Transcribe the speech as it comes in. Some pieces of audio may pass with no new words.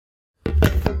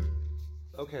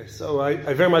Okay, so I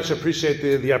very much appreciate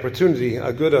the opportunity,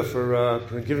 Aguda,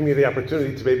 for giving me the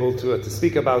opportunity to be able to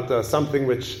speak about something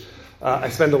which I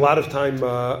spend a lot of time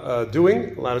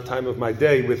doing, a lot of time of my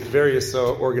day with various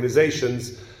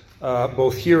organizations,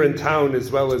 both here in town as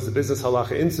well as the Business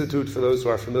Halacha Institute, for those who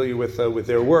are familiar with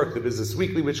their work, the Business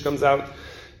Weekly, which comes out.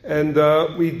 And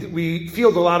we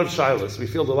field a lot of shilas, we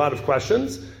field a lot of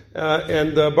questions,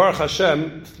 and Baruch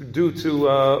Hashem, due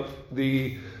to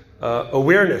the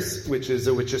awareness which is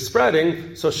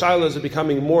spreading, so shilas are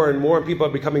becoming more and more, and people are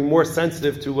becoming more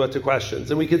sensitive to questions.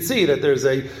 And we can see that there's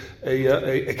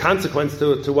a consequence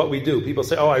to what we do. People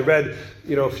say, "Oh, I read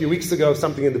a few weeks ago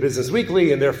something in the Business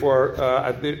Weekly, and therefore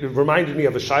it reminded me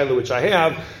of a shilah which I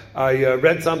have." I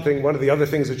read something. One of the other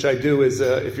things which I do is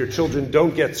if your children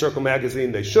don't get Circle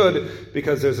Magazine, they should,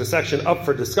 because there's a section up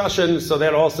for discussion. So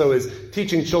that also is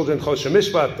teaching children Choshen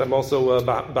Mishpat. I'm also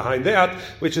behind that,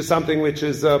 which is something which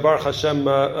is Baruch Hashem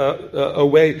a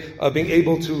way of being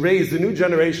able to raise the new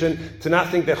generation to not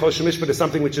think that Choshen Mishpat is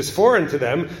something which is foreign to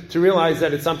them, to realize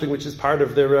that it's something which is part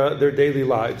of their daily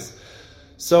lives.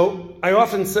 So I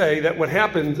often say that what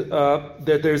happened,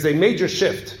 that there's a major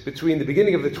shift between the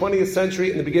beginning of the 20th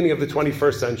century and the beginning of the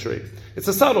 21st century. It's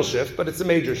a subtle shift, but it's a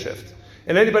major shift.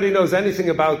 And anybody knows anything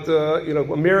about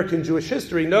American Jewish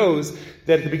history knows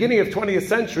that at the beginning of 20th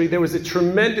century there was a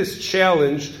tremendous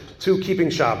challenge to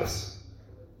keeping Shabbos.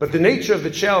 But the nature of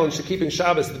the challenge to keeping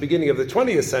Shabbos at the beginning of the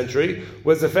 20th century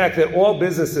was the fact that all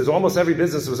businesses, almost every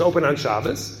business, was open on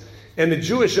Shabbos. And the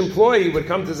Jewish employee would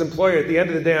come to his employer at the end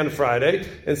of the day on Friday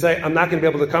and say, "I'm not going to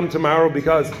be able to come tomorrow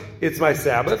because it's my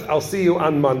Sabbath. I'll see you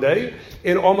on Monday."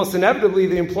 And almost inevitably,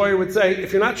 the employer would say,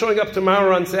 "If you're not showing up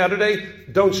tomorrow on Saturday,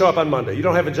 don't show up on Monday. You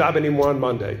don't have a job anymore on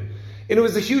Monday." And it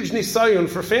was a huge nisayon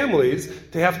for families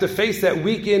to have to face that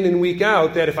week in and week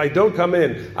out, that if I don't come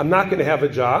in, I'm not going to have a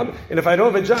job. And if I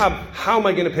don't have a job, how am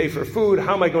I going to pay for food?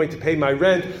 How am I going to pay my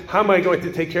rent? How am I going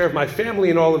to take care of my family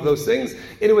and all of those things?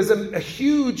 And it was a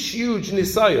huge, huge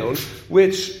nisayon,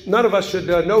 which none of us should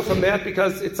know from that,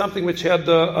 because it's something which had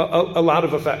a lot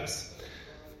of effects.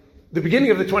 The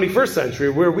beginning of the 21st century,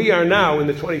 where we are now in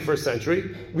the 21st century,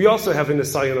 we also have a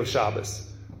nisayon of Shabbos.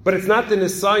 But it's not the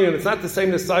nisayon, it's not the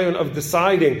same nisayon of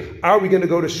deciding, are we going to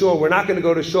go to shul, we're not going to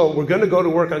go to shul, we're going to go to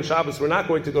work on Shabbos, we're not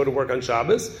going to go to work on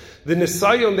Shabbos. The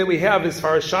nisayon that we have as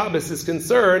far as Shabbos is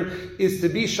concerned is to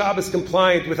be Shabbos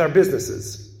compliant with our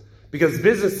businesses. Because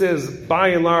businesses, by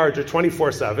and large, are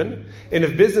 24/7. And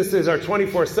if businesses are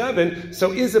 24/7,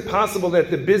 so is it possible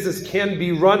that the business can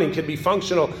be running, can be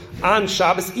functional on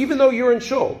Shabbos, even though you're in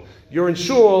shul? You're in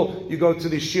shul, you go to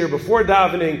the shir before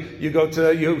davening,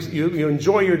 you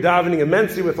enjoy your davening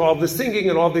immensely with all the singing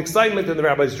and all the excitement and the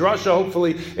rabbi's drasha,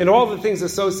 hopefully, and all the things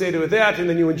associated with that, and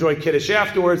then you enjoy Kiddush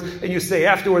afterwards, and you stay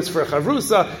afterwards for a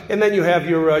chavrusa, and then you have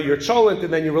your cholent,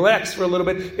 and then you relax for a little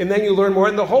bit, and then you learn more.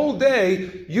 And the whole day,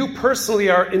 you personally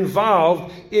are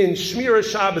involved in Shmira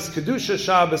Shabbos, Kedusha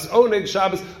Shabbos, Oneg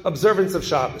Shabbos, observance of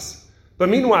Shabbos. But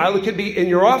meanwhile, it could be in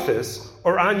your office,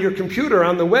 or on your computer,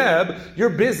 on the web. Your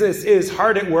business is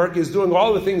hard at work, is doing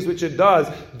all the things which it does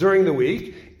during the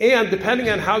week, and depending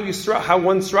on how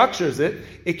one structures it,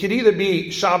 it could either be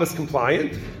Shabbos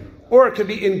compliant, or it could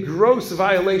be in gross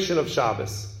violation of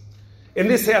Shabbos. And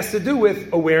this has to do with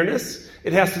awareness,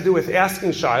 it has to do with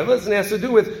asking shilas, and it has to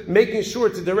do with making sure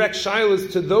to direct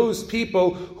shilas to those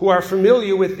people who are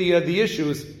familiar with the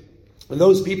issues, and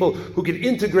those people who can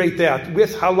integrate that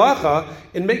with halacha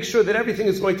and make sure that everything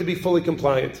is going to be fully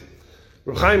compliant.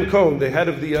 Reb Chaim Cohen, the head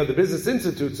of the Business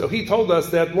Institute, so he told us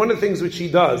that one of the things which he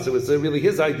does, it was really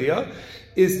his idea,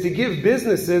 is to give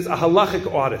businesses a halachic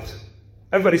audit.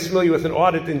 Everybody's familiar with an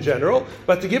audit in general,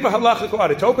 but to give a halachic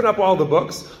audit, to open up all the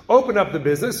books, open up the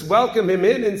business, welcome him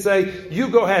in and say, you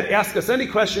go ahead, ask us any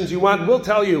questions you want, we'll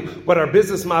tell you what our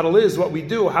business model is, what we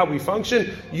do, how we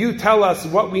function, you tell us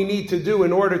what we need to do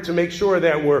in order to make sure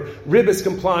that we're Ribbis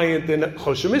compliant and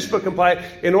Choshen Mishpat compliant,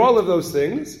 and all of those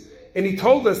things. And he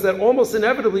told us that almost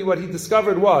inevitably what he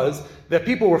discovered was that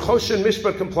people were Choshen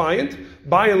Mishpat compliant,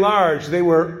 by and large they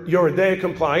were Yoredei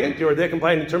compliant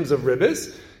in terms of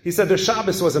Ribbis. He said their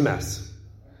Shabbos was a mess.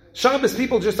 Shabbos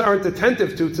people just aren't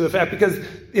attentive to the fact, because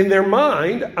in their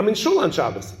mind, I'm in shul on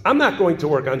Shabbos. I'm not going to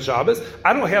work on Shabbos.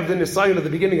 I don't have the nisayon of the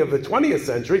beginning of the 20th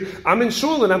century. I'm in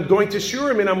shul and I'm going to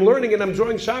shurim and I'm learning and I'm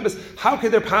enjoying Shabbos. How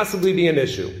could there possibly be an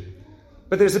issue?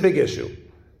 But there's a big issue.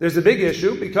 There's a big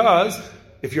issue because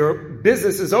if your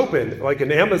business is open, like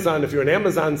an Amazon, if you're an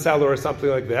Amazon seller or something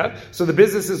like that, so the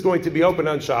business is going to be open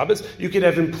on Shabbos, you could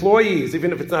have employees,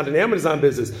 even if it's not an Amazon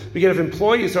business, you can have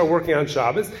employees who are working on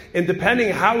Shabbos, and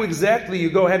depending how exactly you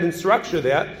go ahead and structure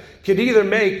that, could either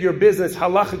make your business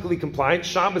halachically compliant,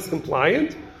 Shabbos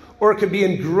compliant, or it could be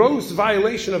in gross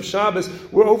violation of Shabbos,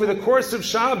 where over the course of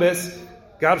Shabbos,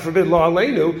 God forbid, lo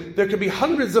aleinu, there could be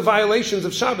hundreds of violations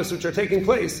of Shabbos which are taking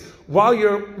place while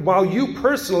you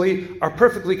personally are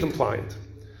perfectly compliant.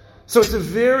 So it's a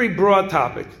very broad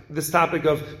topic, this topic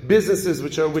of businesses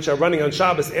which are running on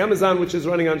Shabbos, Amazon which is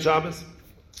running on Shabbos.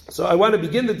 So I want to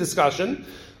begin the discussion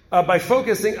by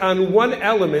focusing on one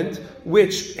element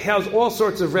which has all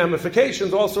sorts of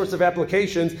ramifications, all sorts of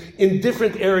applications in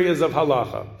different areas of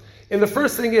halacha. And the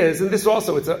first thing is, and this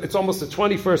also, it's almost a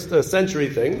 21st century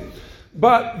thing,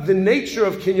 but the nature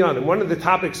of kinyanim, one of the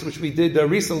topics which we did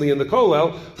recently in the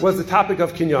Kollel was the topic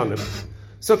of kinyanim.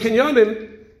 So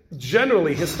kinyanim,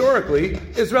 generally, historically,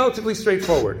 is relatively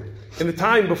straightforward. In the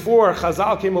time before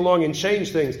Chazal came along and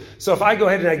changed things, so if I go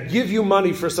ahead and I give you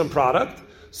money for some product,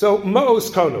 so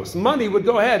ma'os konos, money would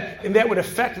go ahead and that would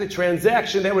affect the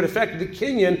transaction, that would affect the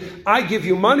kinyan. I give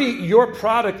you money, your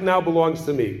product now belongs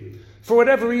to me. For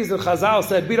whatever reason, Chazal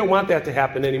said, we don't want that to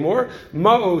happen anymore.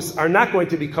 Ma'os are not going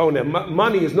to be konem.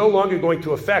 Money is no longer going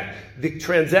to affect the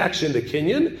transaction, the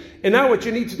kinyan. And now what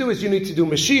you need to do is you need to do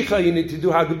mashicha, you need to do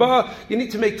hagbah, you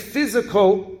need to make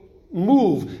physical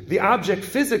move the object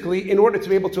physically in order to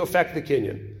be able to affect the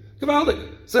kinyan.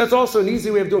 So that's also an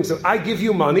easy way of doing so. I give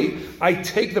you money, I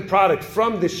take the product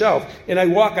from the shelf, and I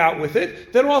walk out with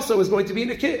it. That also is going to be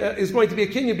a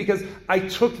kinyan because I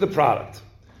took the product.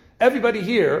 Everybody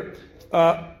here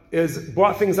has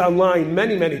bought things online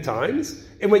many, many times,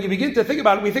 and when you begin to think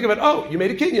about it, we think about, oh, you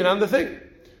made a kinyan on the thing.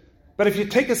 But if you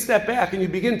take a step back and you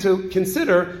begin to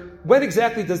consider, when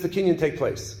exactly does the kinyan take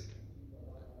place?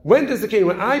 When does the kinyan?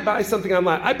 When I buy something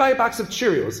online, I buy a box of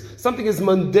Cheerios. Something as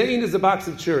mundane as a box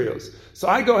of Cheerios. So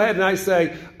I go ahead and I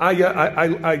say, I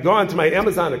go onto my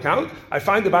Amazon account, I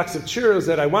find the box of Cheerios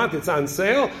that I want, it's on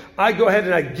sale, I go ahead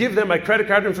and I give them my credit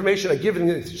card information, I give them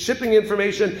the shipping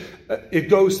information, it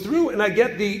goes through, and I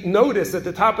get the notice at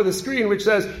the top of the screen which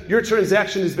says, your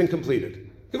transaction has been completed.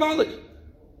 Gewaldig.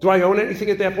 Do I own anything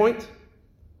at that point?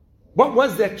 What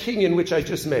was that kinyan which I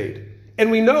just made? And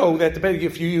we know that depending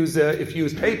if you use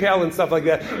PayPal and stuff like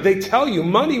that, they tell you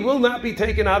money will not be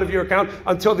taken out of your account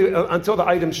until the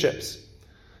item ships.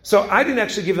 So I didn't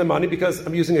actually give them money because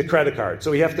I'm using a credit card.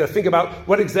 So we have to think about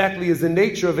what exactly is the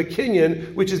nature of a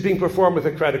kinyan which is being performed with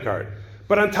a credit card.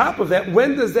 But on top of that,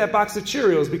 when does that box of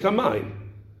Cheerios become mine?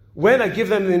 When I give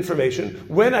them the information,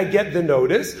 when I get the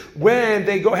notice, when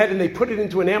they go ahead and they put it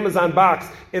into an Amazon box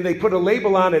and they put a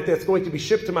label on it that's going to be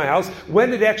shipped to my house,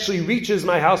 when it actually reaches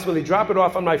my house, when they drop it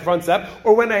off on my front step,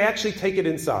 or when I actually take it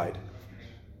inside.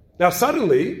 Now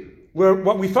suddenly,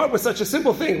 what we thought was such a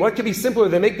simple thing, what could be simpler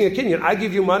than making a kinyan? I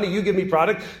give you money, you give me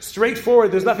product,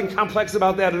 straightforward, there's nothing complex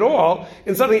about that at all,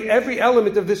 and suddenly every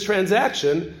element of this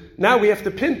transaction, now we have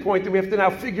to pinpoint and we have to now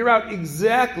figure out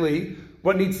exactly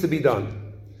what needs to be done.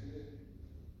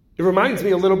 It reminds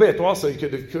me a little bit, also, you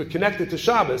could connect it to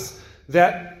Shabbos,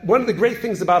 that one of the great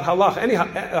things about halacha, any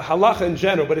halacha in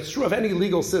general, but it's true of any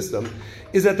legal system,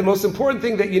 is that the most important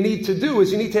thing that you need to do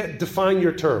is you need to define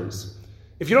your terms.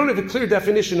 If you don't have a clear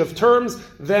definition of terms,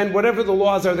 then whatever the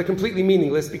laws are, they're completely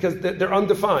meaningless because they're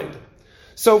undefined.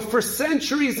 So for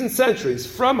centuries and centuries,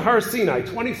 from Har Sinai,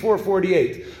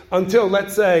 2448, until,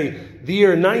 let's say, the year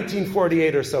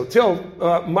 1948 or so, till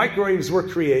microwaves were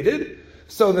created,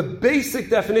 so the basic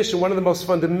definition, one of the most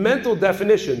fundamental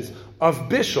definitions of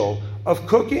bishul, of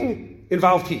cooking,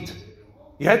 involved heat.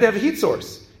 You had to have a heat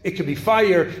source. It could be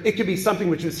fire, it could be something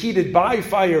which was heated by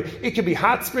fire, it could be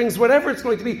hot springs, whatever it's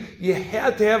going to be. You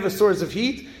had to have a source of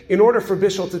heat in order for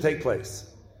bishul to take place.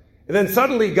 And then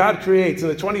suddenly God creates, in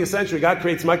the 20th century, God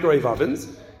creates microwave ovens,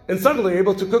 and suddenly you're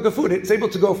able to cook a food. It's able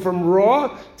to go from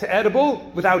raw to edible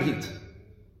without heat.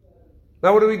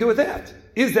 Now what do we do with that?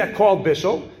 Is that called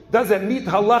bishul? Does that meet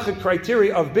the halachic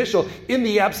criteria of bishul in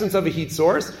the absence of a heat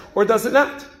source, or does it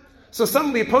not? So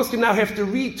suddenly a poskim now have to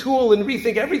retool and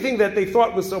rethink everything that they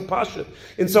thought was so pashut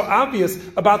and so obvious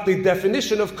about the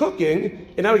definition of cooking,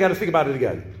 and now we got to think about it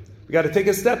again. We got to take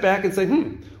a step back and say,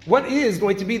 what is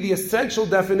going to be the essential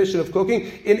definition of cooking,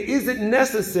 and is it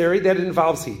necessary that it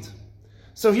involves heat?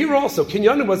 So here also,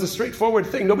 kinyanim was a straightforward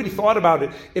thing. Nobody thought about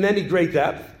it in any great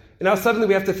depth, and now suddenly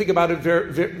we have to think about it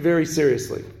very, very, very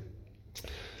seriously.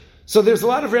 So there's a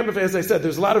lot of ramifications, as I said,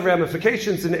 there's a lot of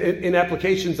ramifications in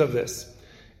applications of this.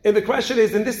 And the question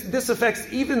is, and this affects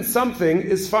even something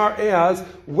as far as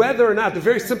whether or not, the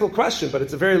very simple question, but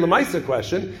it's a very lemaisa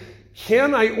question,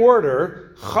 can I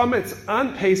order chametz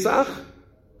on Pesach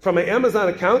from an Amazon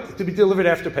account to be delivered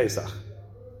after Pesach?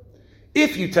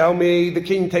 If you tell me the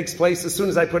kinyan takes place as soon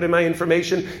as I put in my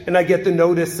information and I get the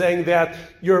notice saying that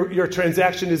your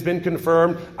transaction has been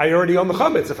confirmed, I already own the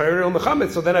chametz. If I already own the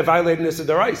chametz, so then I violated Nisa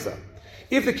D'Oraisa.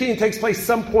 If the kinyan takes place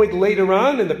some point later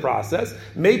on in the process,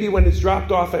 maybe when it's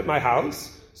dropped off at my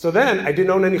house, so then I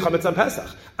didn't own any chametz on Pesach.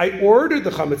 I ordered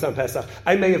the chametz on Pesach.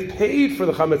 I may have paid for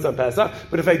the chametz on Pesach,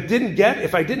 but if I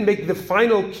didn't make the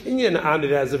final kinyan on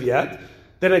it as of yet,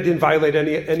 then I didn't violate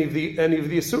any of the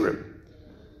asurim.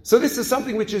 So this is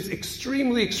something which is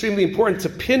extremely, extremely important to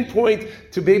pinpoint,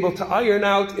 to be able to iron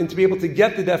out, and to be able to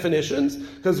get the definitions,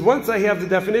 because once I have the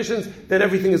definitions, then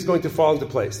everything is going to fall into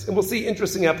place. And we'll see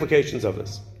interesting applications of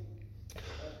this.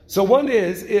 So one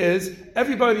is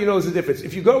everybody knows the difference.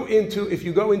 If you go into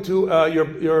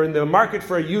you're in the market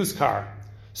for a used car.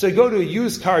 So you go to a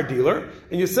used car dealer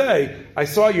and you say, I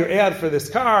saw your ad for this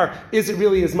car. Is it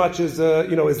really as much as,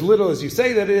 as little as you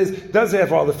say that it is? Does it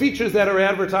have all the features that are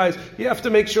advertised? You have to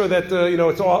make sure that,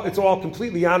 it's all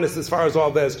completely honest as far as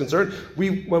all that is concerned.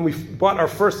 When we bought our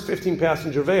first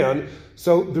 15-passenger van,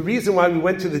 so the reason why we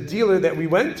went to the dealer that we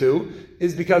went to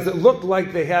is because it looked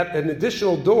like they had an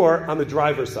additional door on the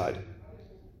driver's side,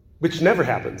 which never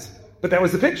happens. But that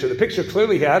was the picture. The picture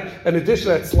clearly had an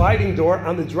additional sliding door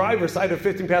on the driver's side of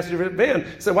a 15-passenger van.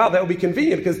 So, wow, that would be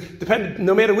convenient because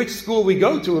no matter which school we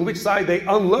go to and which side they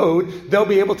unload, they'll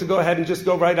be able to go ahead and just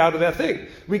go right out of that thing.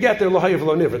 We get there, lo hayav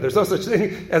lo niver. There's no such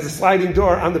thing as a sliding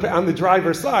door on the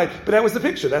driver's side. But that was the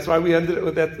picture. That's why we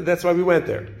That's why we went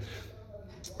there.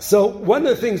 So one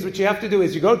of the things which you have to do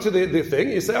is you go to the thing,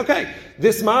 you say, okay,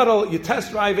 this model, you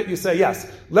test drive it, you say,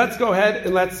 yes, let's go ahead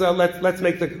and let's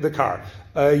make the car.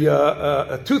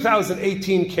 A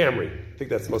 2018 Camry. I think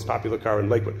that's the most popular car in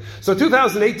Lakewood. So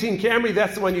 2018 Camry,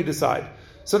 that's the one you decide.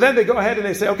 So then they go ahead and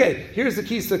they say, okay, here's the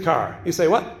keys to the car. You say,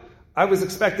 what? I was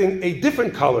expecting a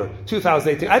different color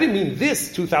 2018. I didn't mean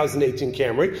this 2018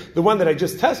 Camry, the one that I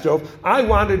just test drove. I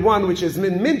wanted one which is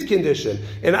in mint condition.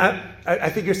 And I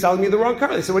think you're selling me the wrong car.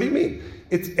 They said, what do you mean?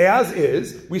 It's as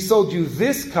is. We sold you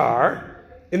this car,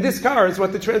 and this car is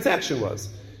what the transaction was.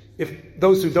 If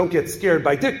those who don't get scared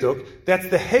by dikduk, that's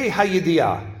the hey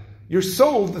hayidiyah. You're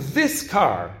sold this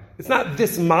car. It's not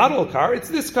this model car, it's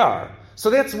this car. So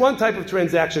that's one type of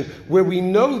transaction where we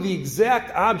know the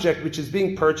exact object which is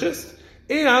being purchased,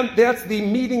 and that's the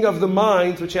meeting of the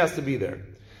minds which has to be there.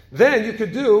 Then you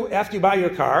could do, after you buy your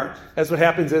car, as what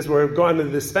happens is we're going to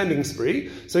this spending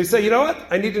spree, so you say, you know what,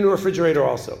 I need a new refrigerator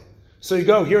also. So you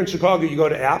go, here in Chicago, you go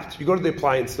to Apt, you go to the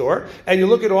appliance store, and you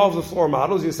look at all of the floor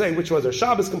models, you say which ones are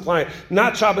Shabbos compliant,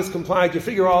 not Shabbos compliant, you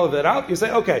figure all of that out, you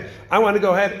say, okay, I want to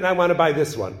go ahead and I want to buy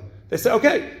this one. They say,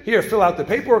 okay, here, fill out the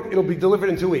paperwork, it'll be delivered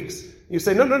in 2 weeks. You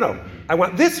say, no, I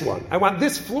want this one. I want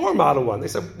this floor model one. They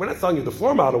said, we're not selling you the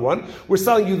floor model one. We're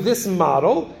selling you this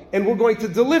model, and we're going to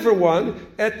deliver one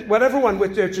at whatever one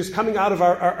which is coming out of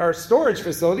our storage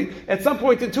facility. At some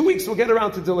point in 2 weeks, we'll get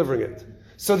around to delivering it.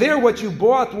 So there, what you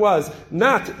bought was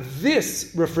not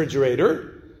this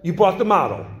refrigerator. You bought the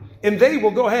model. And they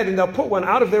will go ahead and they'll pull one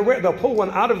out of their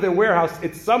warehouse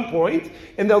at some point,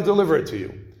 and they'll deliver it to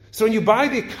you. So when you buy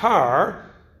the car,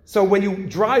 so when you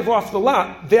drive off the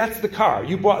lot, that's the car.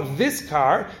 You bought this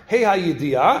car, hey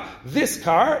hayidiyah, this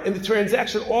car, and the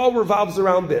transaction all revolves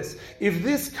around this. If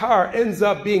this car ends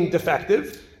up being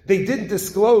defective, they didn't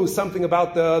disclose something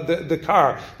about the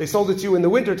car. They sold it to you in the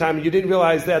wintertime and you didn't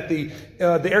realize that the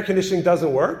air conditioning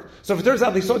doesn't work. So if it turns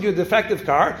out they sold you a defective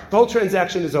car, the whole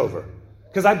transaction is over.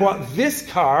 Because I bought this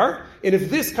car, and if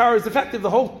this car is defective, the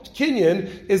whole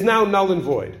kinyan is now null and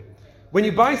void. When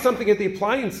you buy something at the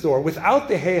appliance store without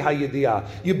the hey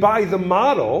hayidiyah, you buy the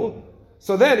model.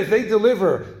 So then if they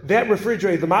deliver that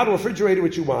refrigerator, the model refrigerator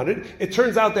which you wanted, it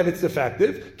turns out that it's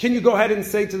defective, can you go ahead and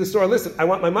say to the store, listen, I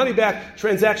want my money back,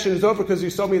 transaction is over because you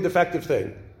sold me a defective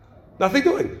thing? Nothing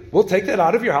doing. We'll take that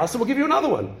out of your house and we'll give you another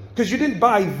one. Because you didn't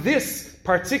buy this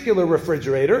particular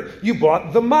refrigerator, you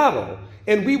bought the model.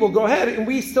 And we will go ahead and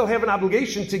we still have an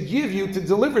obligation to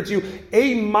deliver to you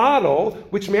a model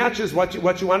which matches what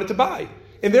you wanted to buy.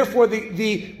 And therefore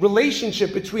the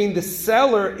relationship between the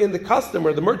seller and the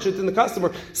customer, the merchant and the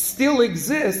customer, still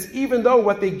exists even though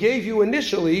what they gave you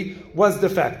initially was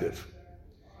defective.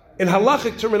 In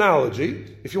halachic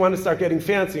terminology, if you want to start getting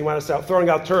fancy, you want to start throwing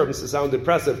out terms to sound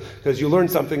impressive because you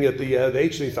learned something at the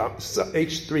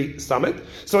H3 summit.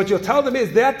 So what you'll tell them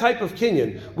is that type of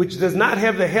kinyan, which does not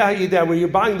have the hayidiyah, where you're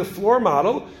buying the floor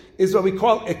model, is what we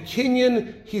call a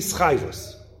kinyan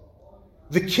hischayvus.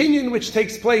 The kinyan which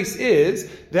takes place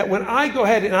is that when I go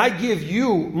ahead and I give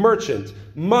you, merchant,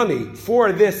 money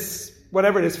for this,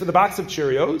 whatever it is, for the box of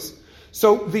Cheerios,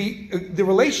 so the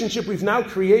relationship we've now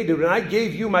created, when I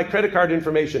gave you my credit card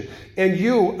information and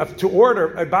you to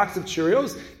order a box of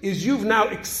Cheerios, is you've now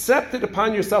accepted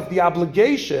upon yourself the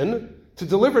obligation to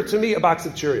deliver to me a box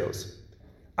of Cheerios.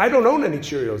 I don't own any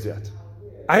Cheerios yet.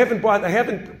 I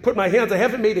haven't put my hands, I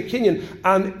haven't made a kinyan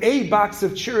on a box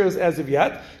of Cheerios as of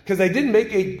yet, because I didn't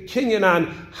make a kinyan on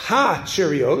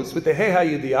Cheerios with the Hey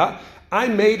HaYediyah. I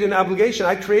made an obligation,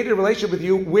 I created a relationship with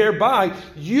you whereby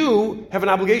you have an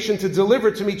obligation to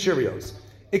deliver to me Cheerios.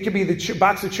 It could be the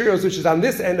box of Cheerios, which is on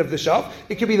this end of the shelf.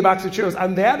 It could be the box of Cheerios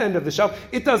on that end of the shelf.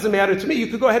 It doesn't matter to me. You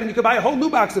could go ahead and you could buy a whole new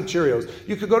box of Cheerios.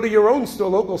 You could go to your own store,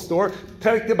 local store,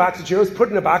 take the box of Cheerios, put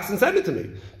it in a box and send it to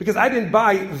me. Because I didn't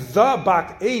buy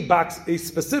a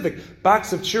specific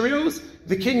box of Cheerios.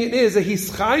 The kinyan is, a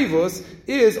hischayvus,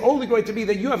 is only going to be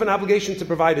that you have an obligation to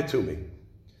provide it to me.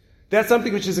 That's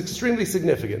something which is extremely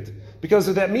significant. Because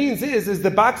what that means is the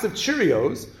box of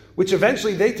Cheerios, which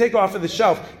eventually they take off of the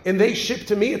shelf and they ship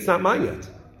to me, it's not mine yet.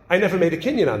 I never made a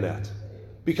kinyan on that.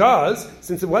 Because,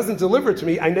 since it wasn't delivered to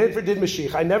me, I never did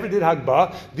Mashiach, I never did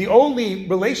Hagbah. The only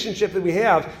relationship that we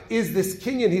have is this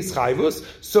kinyan hischayvus,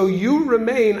 so you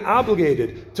remain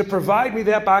obligated to provide me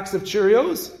that box of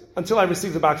Cheerios until I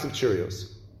receive the box of Cheerios.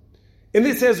 And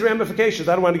this has ramifications.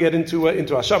 I don't want to get into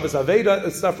Hashavas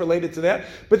Aveda stuff related to that,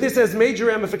 but this has major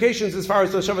ramifications as far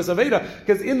as Hashavas Aveda,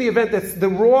 because in the event that the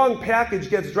wrong package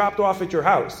gets dropped off at your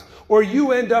house, or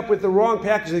you end up with the wrong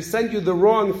package, they send you the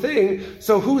wrong thing,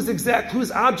 so whose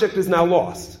object is now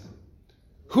lost?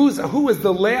 Who is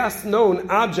the last known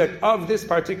object of this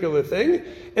particular thing?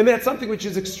 And that's something which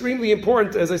is extremely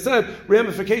important, as I said,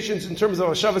 ramifications in terms of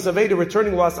Hashavas Aveda,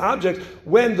 returning lost object,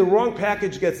 when the wrong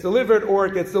package gets delivered or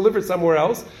it gets delivered somewhere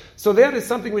else. So that is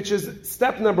something which is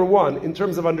step number one in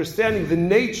terms of understanding the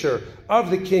nature of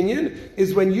the kinyan,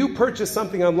 is when you purchase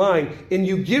something online and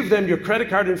you give them your credit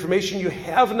card information, you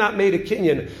have not made a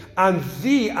kinyan on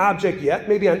the object yet.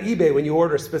 Maybe on eBay when you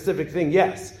order a specific thing,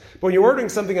 yes. But when you're ordering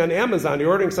something on Amazon,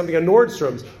 you're ordering something on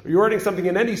Nordstrom's, or you're ordering something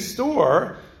in any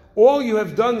store, all you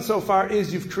have done so far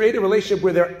is you've created a relationship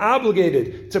where they're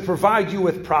obligated to provide you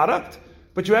with product,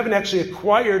 but you haven't actually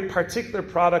acquired particular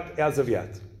product as of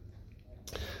yet.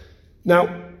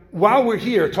 Now, while we're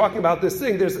here talking about this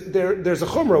thing, there's a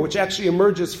chumrah which actually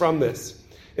emerges from this.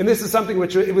 And this is something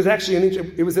which it was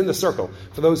in the circle.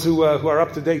 For those who are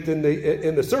up to date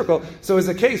in the circle, so it's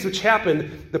a case which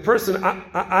happened. The person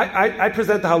I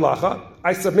present the halacha,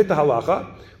 I submit the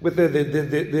halacha with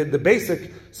the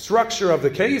basic structure of the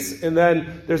case, and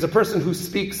then there's a person who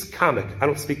speaks comic. I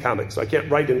don't speak comic, so I can't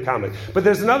write in comic. But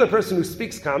there's another person who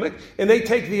speaks comic, and they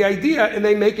take the idea and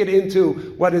they make it into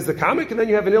what is the comic, and then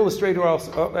you have an illustrator who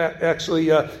also actually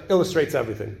illustrates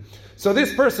everything. So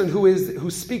this person who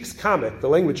speaks comic, the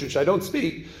language which I don't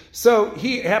speak, so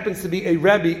he happens to be a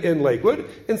Rebbe in Lakewood,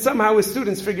 and somehow his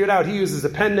students figured out he uses a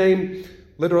pen name,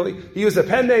 literally. He used a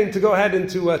pen name to go ahead and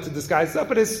to disguise stuff,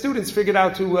 but his students figured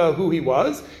out who he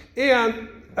was, and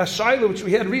a shaila which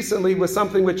we had recently was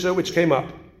something which came up.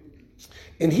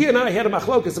 And he and I had a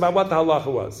machlokas about what the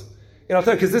halacha was. And I'll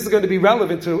tell you, because this is going to be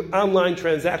relevant to online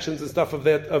transactions and stuff of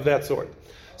that sort.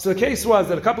 So the case was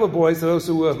that a couple of boys, those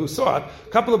who saw it, a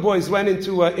couple of boys went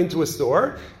into a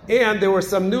store, and there were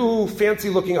some new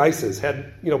fancy-looking ices,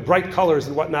 had bright colors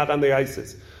and whatnot on the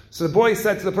ices. So the boy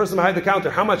said to the person behind the counter,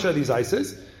 "How much are these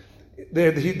ices?"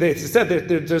 They said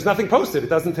there's nothing posted. It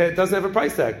doesn't have a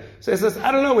price tag. So he says,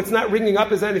 "I don't know. It's not ringing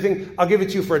up as anything. I'll give it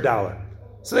to you for $1."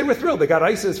 So they were thrilled. They got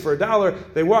ices for $1.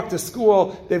 They walked to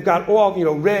school. They've got all,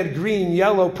 red, green,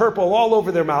 yellow, purple all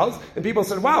over their mouths. And people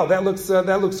said, "Wow, that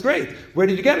looks great. Where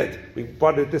did you get it?" "We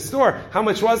bought it at this store." "How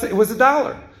much was it?" "It was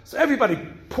 $1. So everybody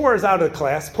pours out of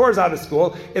class, pours out of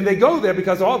school, and they go there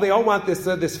because they all want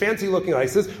this fancy looking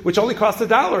ices, which only costs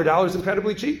 $1. $1 is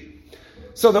incredibly cheap.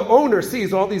 So the owner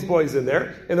sees all these boys in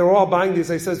there, and they're all buying these.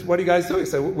 He says, "What are you guys doing?" He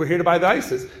said, "We're here to buy the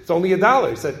ices. It's only $1.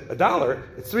 He said, $1?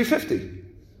 It's $3.50.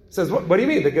 He says, what do you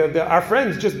mean? Our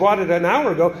friends just bought it an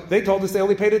hour ago. They told us they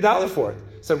only paid $1 for it.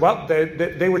 He said, "Well,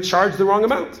 they were charged the wrong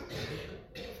amount."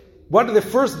 What are the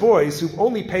first boys who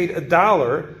only paid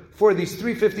 $1 for these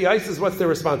 $3.50 ices? What's their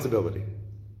responsibility?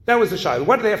 That was the shaila.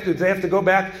 What do they have to do? Do they have to go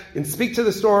back and speak to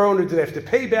the store owner? Do they have to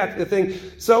pay back the thing?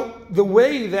 So the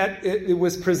way that it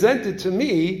was presented to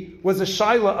me was a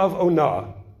shaila of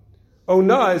onah.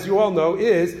 Onah, as you all know,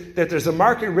 is that there's a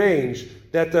market range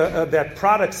that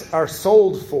products are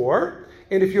sold for,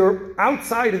 and if you're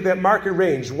outside of that market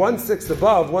range, 1/6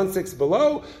 above, 1/6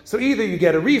 below, so either you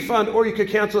get a refund or you could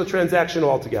cancel a transaction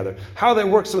altogether. How that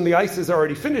works when the ice is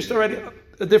already finished,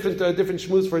 a different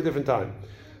shmooze for a different time.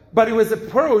 But it was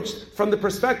approached from the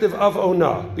perspective of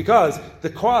onah, because the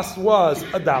cost was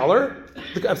 $1.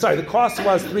 The cost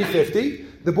was $3.50.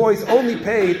 The boys only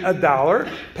paid $1.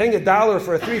 Paying $1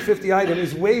 for a $3.50 item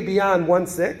is way beyond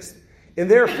 1/6. And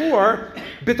therefore,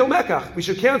 bitul mekach, we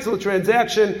should cancel the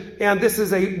transaction, and this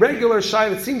is a regular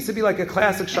shaila. It seems to be like a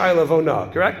classic shaila of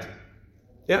onah, correct?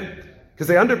 Yeah? because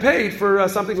they underpaid for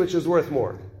something which is worth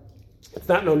more. It's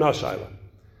not no shaila.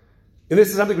 And this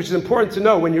is something which is important to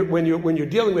know when you're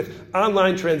dealing with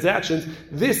online transactions.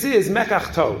 This is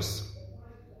mekach tos.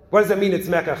 What does that mean? It's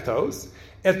mekach tos.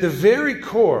 At the very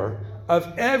core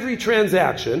of every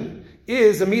transaction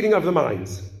is a meeting of the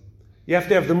minds. You have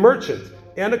to have the merchant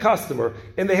and a customer,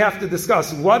 and they have to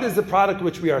discuss what is the product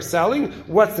which we are selling,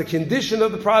 what's the condition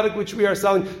of the product which we are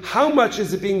selling, how much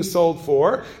is it being sold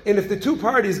for, and if the two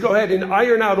parties go ahead and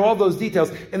iron out all those details,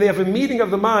 and they have a meeting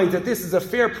of the minds that this is a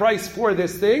fair price for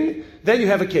this thing, then you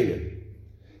have a kinyan.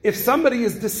 If somebody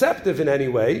is deceptive in any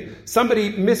way,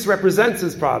 somebody misrepresents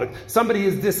his product, somebody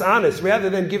is dishonest, rather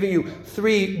than giving you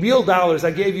 $3 real, I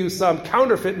gave you some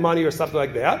counterfeit money or something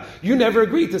like that, you never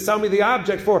agreed to sell me the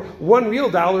object for $1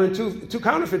 real and two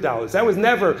counterfeit dollars. That was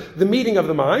never the meeting of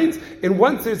the minds. And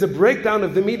once there's a breakdown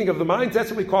of the meeting of the minds,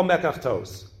 that's what we call mekach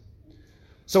tos.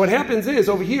 So what happens is,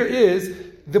 over here is,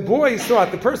 the boys thought,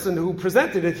 the person who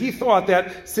presented it, he thought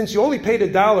that since you only paid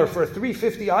 $1 for a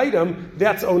 $3.50 item,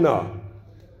 that's onah.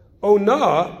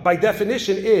 Onah, by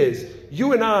definition, is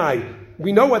you and I,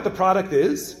 we know what the product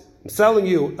is. I'm selling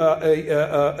you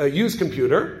a used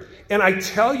computer, and I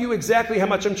tell you exactly how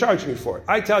much I'm charging you for it.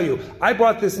 I tell you, I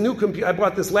bought this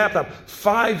laptop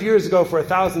 5 years ago for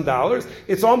 $1,000.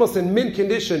 It's almost in mint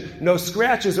condition, no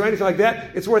scratches or anything like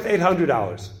that. It's worth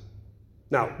 $800.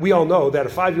 Now, we all know that a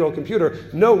 5-year-old computer,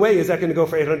 no way is that going to go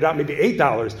for $800, maybe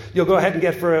 $8. You'll go ahead and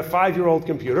get for a 5-year-old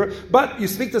computer. But you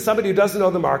speak to somebody who doesn't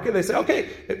know the market, they say, okay,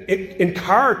 in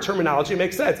car terminology, it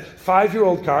makes sense.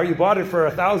 5-year-old car, you bought it for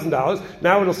 $1,000,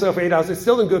 now it'll sell for $8. It's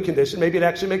still in good condition. Maybe it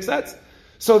actually makes sense.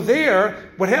 So there,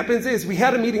 what happens is we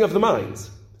had a meeting of the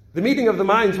minds. The meeting of the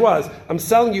minds was, I'm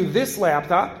selling you this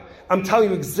laptop. I'm telling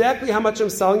you exactly how much I'm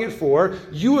selling it for.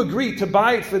 You agree to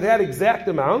buy it for that exact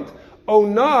amount.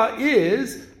 Onah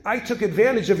is, I took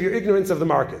advantage of your ignorance of the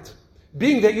market.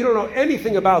 Being that you don't know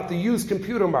anything about the used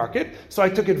computer market, so I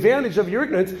took advantage of your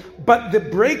ignorance, but the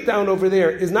breakdown over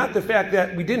there is not the fact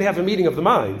that we didn't have a meeting of the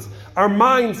minds. Our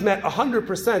minds met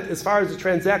 100% as far as the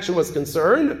transaction was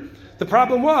concerned. The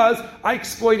problem was, I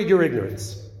exploited your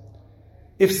ignorance.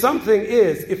 If something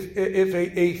is, if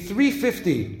a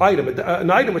 $3.50 item,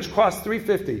 an item which costs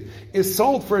 $3.50, is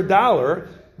sold for $1,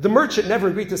 the merchant never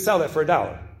agreed to sell that for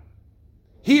 $1.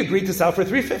 He agreed to sell for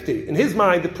 $3.50. In his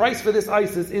mind, the price for this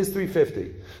ISIS is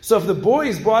 $3.50. So if the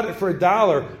boys bought it for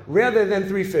 $1 rather than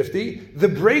 $3.50, the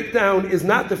breakdown is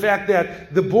not the fact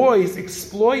that the boys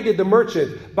exploited the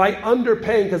merchant by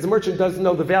underpaying, because the merchant doesn't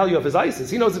know the value of his ISIS.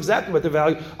 He knows exactly what the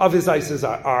value of his ISIS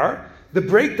are. The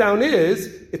breakdown is,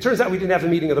 it turns out we didn't have a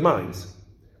meeting of the minds.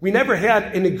 We never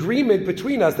had an agreement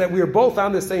between us that we were both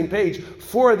on the same page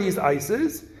for these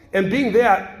ISIS. And being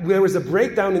that there was a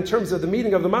breakdown in terms of the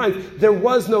meeting of the minds, there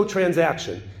was no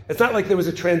transaction. It's not like there was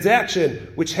a transaction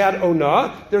which had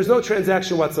onah. There's no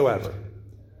transaction whatsoever.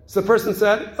 So the person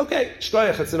said, okay,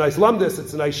 shtoyach, it's a nice lumdis,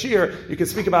 it's a nice shir, you can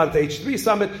speak about it at the H3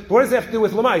 summit, but what does it have to do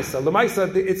with Lamaisa?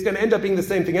 Lamaisa, it's going to end up being the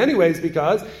same thing anyways,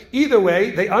 because either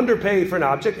way, they underpaid for an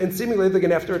object, and seemingly they're going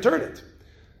to have to return it.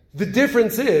 The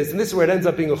difference is, and this is where it ends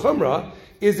up being a chumrah,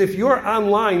 is if you're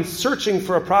online searching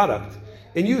for a product,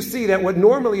 and you see that what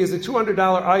normally is a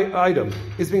 $200 item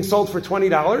is being sold for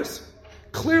 $20,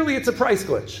 clearly it's a price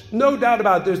glitch. No doubt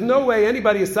about it. There's no way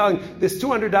anybody is selling this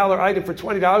 $200 item for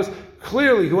 $20.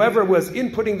 Clearly, whoever was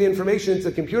inputting the information into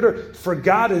the computer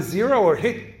forgot a zero or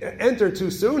hit enter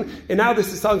too soon, and now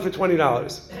this is selling for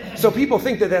 $20. So people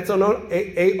think that that's a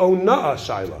ona'ah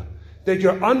shaila, that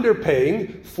you're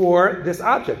underpaying for this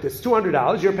object. It's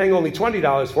 $200, you're paying only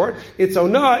 $20 for it. It's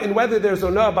onah, and whether there's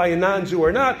onah by a non-Jew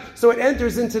or not, so it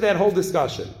enters into that whole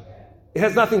discussion. It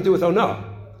has nothing to do with onah.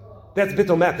 That's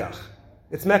bittul mekach.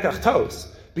 It's mekach tos.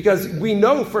 Because we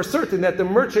know for certain that the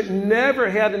merchant never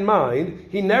had in mind,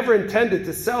 he never intended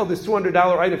to sell this $200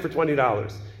 item for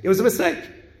 $20. It was a mistake.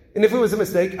 And if it was a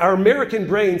mistake, our American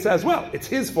brain says, well, it's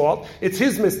his fault, it's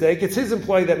his mistake, it's his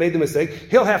employee that made the mistake,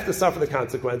 he'll have to suffer the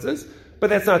consequences. But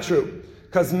that's not true.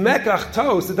 Because mekach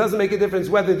tos, it doesn't make a difference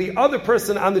whether the other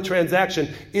person on the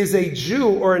transaction is a Jew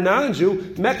or a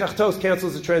non-Jew, mekach tos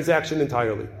cancels the transaction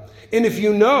entirely. And if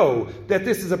you know that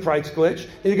this is a price glitch,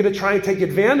 and you're going to try and take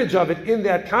advantage of it in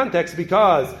that context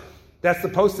because that's the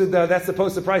posted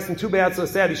price, and too bad, so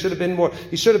sad, he should have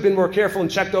been more careful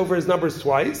and checked over his numbers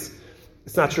twice.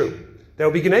 It's not true. That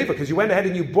would be Geneva, because you went ahead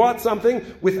and you bought something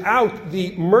without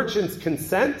the merchant's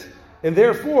consent, and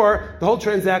therefore the whole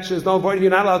transaction is null and void.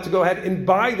 You're not allowed to go ahead and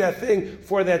buy that thing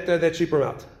for that cheaper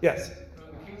amount. Yes?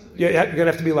 Yeah, you're going to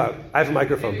have to be loud. I have a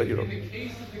microphone, but you don't. In the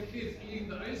case of the kids eating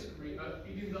the ice cream,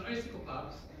 eating the icicle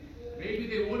pops, Maybe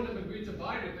they wouldn't have agreed to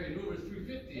buy it if they knew it was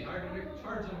 $350. How are they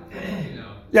charge them $450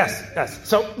 now? Yes.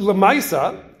 So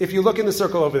Lamaisa, if you look in the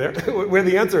circle over there, where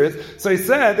the answer is, so he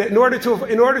said that in order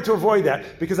to avoid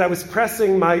that, because I was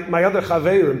pressing my other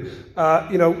chaverim,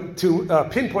 to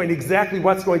pinpoint exactly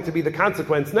what's going to be the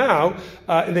consequence now,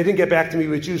 and they didn't get back to me,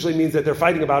 which usually means that they're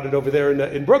fighting about it over there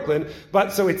in Brooklyn.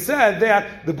 But so it said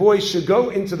that the boys should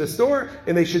go into the store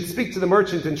and they should speak to the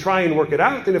merchant and try and work it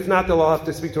out, and if not, they'll all have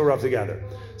to speak to a Rav together.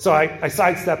 So I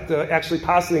sidestepped actually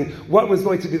positing what was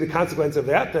going to be the consequence of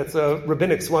that. That's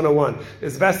Rabbinics 101.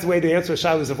 It's the best way to answer a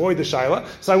shaila is avoid the shaila.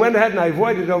 So I went ahead and I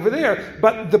avoided it over there.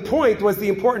 But the point was the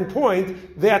important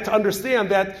point that to understand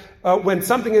that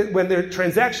when their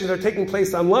transactions are taking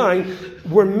place online,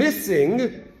 we're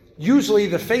missing usually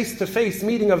the face-to-face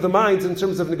meeting of the minds in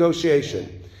terms of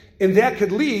negotiation. And that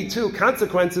could lead to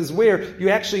consequences where you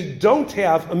actually don't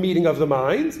have a meeting of the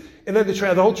minds, and then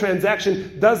the whole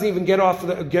transaction doesn't even get off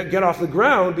the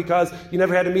ground because you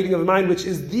never had a meeting of the mind, which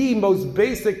is the most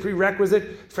basic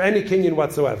prerequisite for any kinyan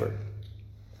whatsoever.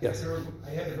 Yes? I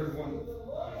had heard one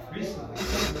recently,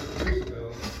 several years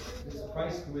ago, this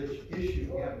price glitch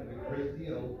issue happened a great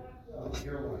deal with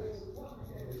airlines.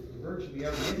 And virtually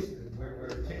every incident where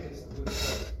tickets would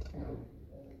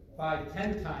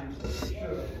 5-10 times what they should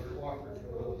were offered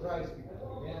for a low price, people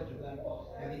took advantage of them,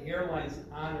 and the airlines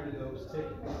honored those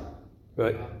tickets.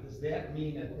 Right. Does that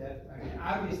mean that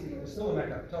obviously there's still a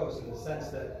mekaptos in the sense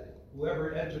that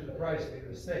whoever entered the price made a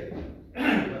mistake,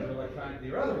 whether electronically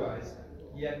or otherwise,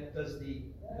 yet does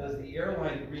the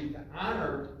airline agree to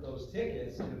honor those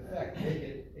tickets and in effect make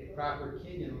it a proper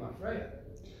kinyan mafreya?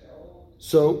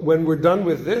 So when we're done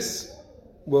with this,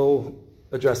 we'll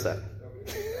address that.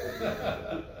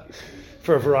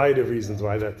 For a variety of reasons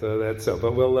why that's so.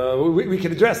 But we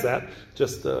can address that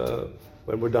just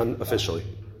when we're done officially.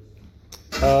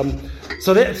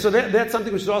 So that's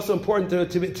something which is also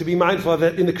important to be mindful of,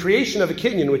 that in the creation of a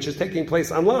kinyan, which is taking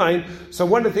place online. So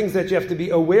one of the things that you have to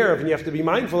be aware of and you have to be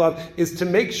mindful of is to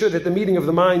make sure that the meeting of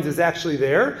the minds is actually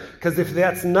there. Because if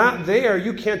that's not there,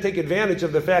 you can't take advantage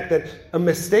of the fact that a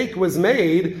mistake was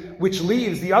made, which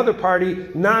leaves the other party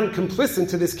non-complicit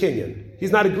to this kinyan.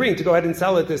 He's not agreeing to go ahead and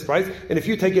sell at this price, and if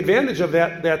you take advantage of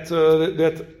that, that's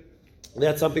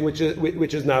something which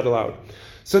is not allowed.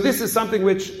 So this is something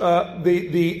which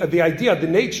the idea, the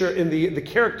nature, and the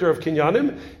character of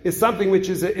kinyanim is something which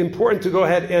is important to go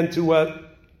ahead and to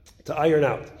iron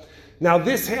out. Now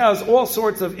this has all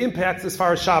sorts of impacts as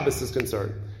far as Shabbos is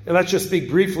concerned. And let's just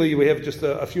speak briefly. We have just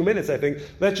a few minutes, I think.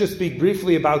 Let's just speak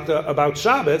briefly about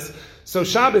Shabbos. So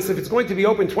Shabbos, if it's going to be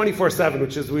open 24/7,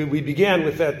 which is we began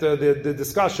with that the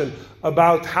discussion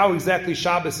about how exactly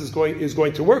Shabbos is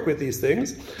going to work with these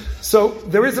things. So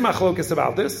there is a machlokas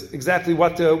about this, exactly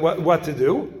what to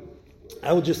do.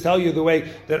 I will just tell you the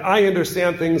way that I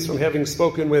understand things from having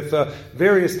spoken with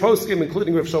various poskim,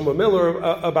 including Rav Shlomo Miller,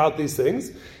 about these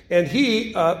things. And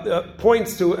he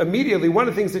points to immediately one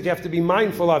of the things that you have to be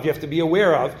mindful of, you have to be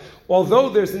aware of. Although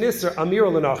there's an Isser Amir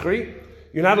L'Nachri,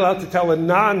 you're not allowed to tell a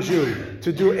non-Jew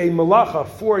to do a malacha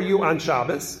for you on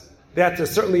Shabbos. That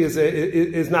certainly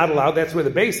is not allowed. That's where the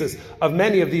basis of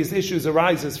many of these issues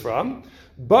arises from.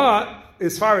 But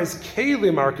as far as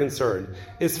kelim are concerned,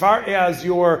 as far as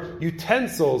your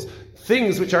utensils,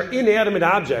 things which are inanimate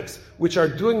objects, which are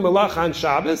doing malacha on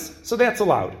Shabbos, so that's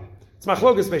allowed. It's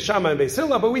machlokas Beis Shammai and Beis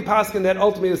Hillel, but we paskin that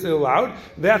ultimately is allowed.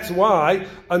 That's why,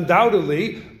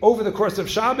 undoubtedly, over the course of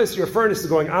Shabbos, your furnace is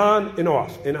going on and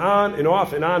off, and on and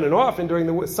off, and on and off, and during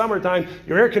the summertime,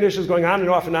 your air conditioner is going on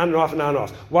and off, and on and off, and on and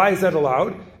off. Why is that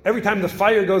allowed? Every time the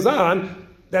fire goes on,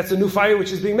 that's a new fire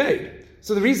which is being made.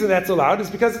 So the reason that's allowed is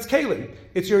because it's kelim.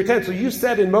 It's your utensil. You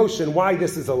set in motion why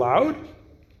this is allowed.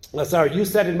 You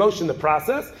set in motion the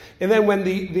process, and then when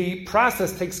the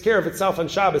process takes care of itself on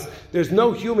Shabbos, there's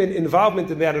no human involvement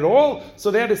in that at all,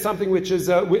 so that is something which is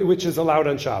allowed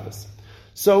on Shabbos.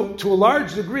 So to a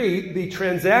large degree, the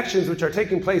transactions which are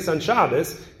taking place on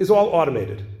Shabbos is all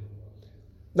automated.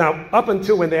 Now, up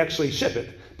until when they actually ship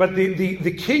it. But the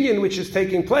kinyan which is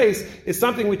taking place is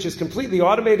something which is completely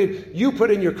automated. You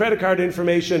put in your credit card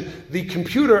information. The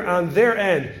computer on their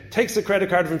end takes the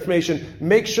credit card information,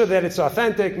 makes sure that it's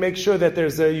authentic, makes sure that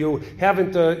you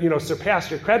haven't surpassed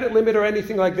your credit limit or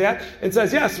anything like that, and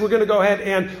says, yes, we're going to go ahead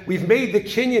and we've made the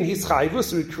kinyan hischayvus,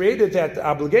 so we created that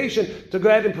obligation to go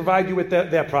ahead and provide you with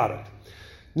that product.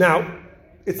 Now,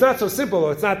 it's not so simple.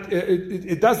 It's not.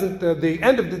 It doesn't. The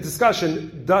end of the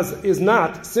discussion is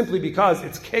not simply because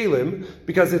it's kelim,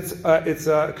 because it's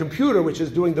a computer which is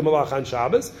doing the malach on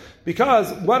Shabbos.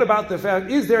 Because what about the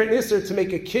fact? Is there an isser to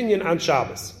make a kinyan on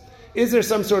Shabbos? Is there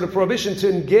some sort of prohibition to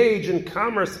engage in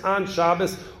commerce on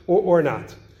Shabbos or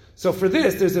not? So for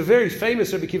this, there's a very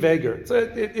famous Rabbi Akiva Eiger. So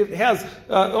it has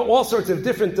all sorts of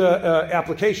different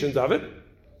applications of it.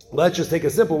 Let's just take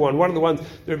a simple one. One of the ones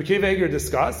that Rabbi Akiva Eiger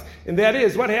discussed, and that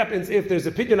is what happens if there's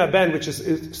a Pidyon Haben which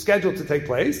is scheduled to take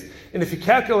place, and if you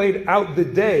calculate out the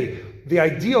day, the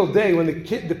ideal day when the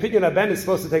Pidyon Haben is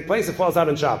supposed to take place, it falls out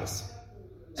on Shabbos.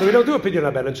 So we don't do a Pidyon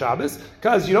Haben on Shabbos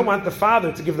because you don't want the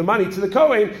father to give the money to the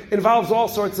Kohen. It involves all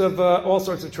sorts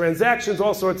of transactions,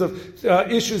 all sorts of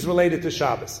issues related to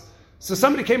Shabbos. So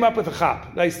somebody came up with a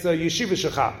chap, nice yeshiva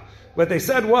shechap. What they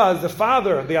said was the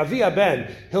father, the Avi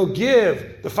Ben, he'll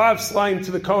give the 5 slime to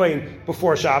the Kohen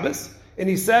before Shabbos, and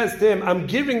he says to him, I'm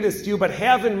giving this to you, but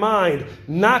have in mind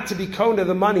not to be Kohen of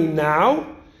the money now,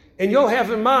 and you'll have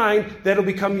in mind that it'll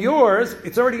become yours.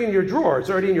 It's already in your drawer,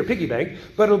 it's already in your piggy bank,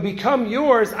 but it'll become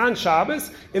yours on Shabbos,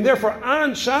 and therefore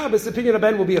on Shabbos the Pidyon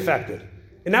Haben will be affected.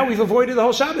 And now we've avoided the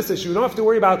whole Shabbos issue. We don't have to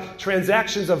worry about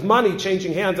transactions of money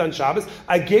changing hands on Shabbos.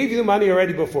 I gave you the money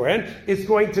already beforehand. It's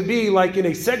going to be like in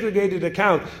a segregated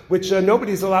account, which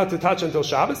nobody's allowed to touch until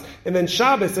Shabbos. And then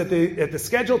Shabbos, at the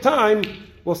scheduled time,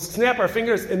 we'll snap our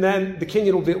fingers, and then the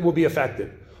kinyan will be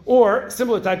affected. Or,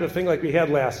 similar type of thing like we had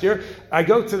last year, I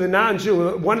go to the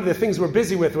non-Jew, one of the things we're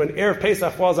busy with when Erev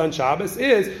Pesach falls on Shabbos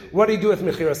is, what do you do with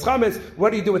Mechiras Chametz?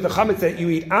 What do you do with the Chametz that you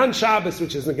eat on Shabbos,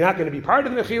 which is not going to be part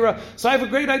of the Mechira? So I have a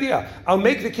great idea. I'll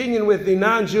make the kinyan with the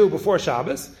non-Jew before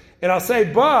Shabbos, and I'll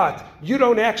say, but you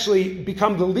don't actually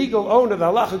become the legal owner, the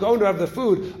halachic owner of the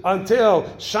food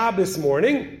until Shabbos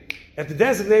morning. At the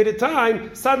designated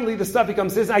time, suddenly the stuff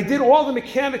becomes this. I did all the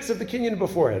mechanics of the kinyan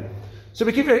beforehand. So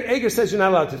Rabbi Akiva Eiger says you're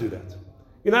not allowed to do that.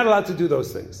 You're not allowed to do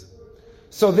those things.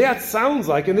 So that sounds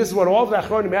like, and this is what all the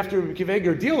Achronim after Rabbi Akiva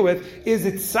Eiger deal with, is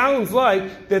it sounds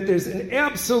like that there's an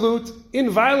absolute,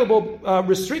 inviolable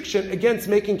restriction against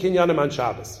making kinyanim on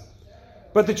Shabbos.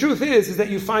 But the truth is that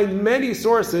you find many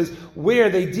sources where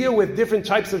they deal with different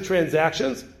types of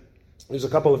transactions. There's a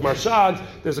couple of Marshads,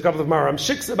 there's a couple of Maram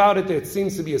Shiks about it. It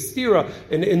seems to be a stira,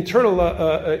 an internal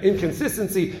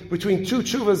inconsistency between two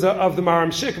tshuvas of the Maram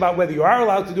Shik about whether you are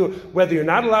allowed to do it, whether you're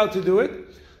not allowed to do it.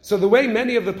 So the way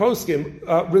many of the poskim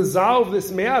resolve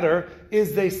this matter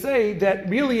is they say that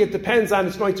really it depends on,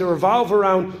 it's going to revolve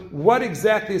around what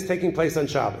exactly is taking place on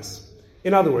Shabbos.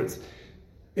 In other words,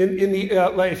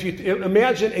 if you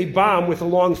imagine a bomb with a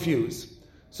long fuse.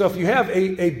 So if you have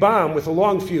a bomb with a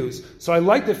long fuse, so I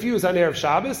light the fuse on Erev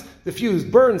Shabbos, the fuse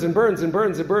burns and burns and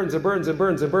burns and burns and burns and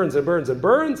burns and burns and burns and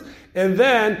burns, and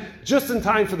then just in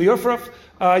time for the Ufraf,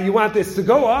 you want this to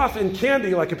go off, and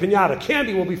candy, like a piñata,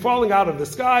 candy will be falling out of the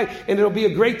sky, and it'll be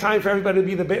a great time for everybody to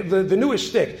be the newest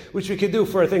shtick, which we could do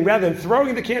for a thing. Rather than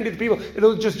throwing the candy to people,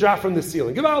 it'll just drop from the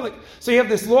ceiling. So you have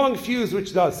this long fuse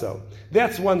which does so.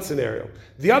 That's one scenario.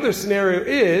 The other scenario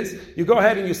is, you go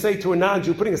ahead and you say to a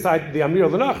non-Jew, putting aside the Amir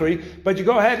al-Nachri, but you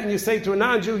go ahead and you say to a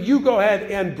non-Jew, you go ahead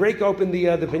and break open the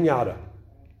piñata.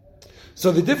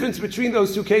 So the difference between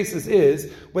those two cases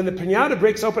is, when the piñata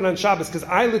breaks open on Shabbos, because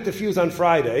I lit the fuse on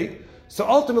Friday, so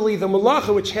ultimately the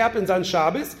malacha which happens on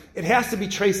Shabbos, it has to be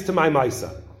traced to my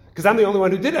maisa, because I'm the only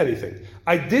one who did anything.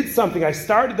 I did something, I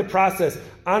started the process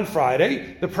on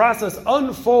Friday, the process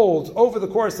unfolds over the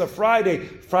course of Friday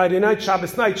night,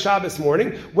 Shabbos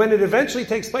morning. When it eventually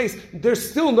takes place, there's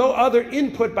still no other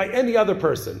input by any other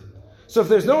person. So if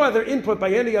there's no other input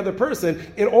by any other person,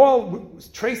 it all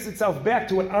traces itself back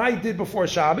to what I did before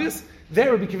Shabbos.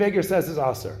 There Rabbi Akiva Eiger says is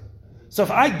aser. So if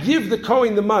I give the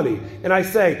Kohen the money, and I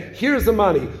say, here's the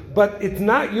money, but it's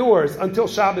not yours until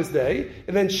Shabbos day,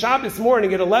 and then Shabbos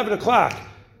morning at 11 o'clock,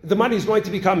 the money is going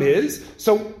to become his.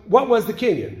 So what was the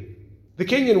kinyan? The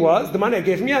kinyan was the money I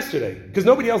gave him yesterday, because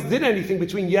nobody else did anything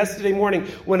between yesterday morning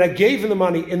when I gave him the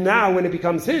money and now when it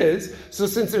becomes his. So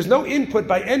since there's no input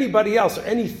by anybody else or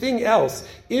anything else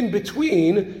in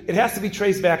between, it has to be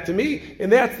traced back to me,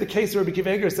 and that's the case where Rabbi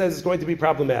Akiva Eiger says is going to be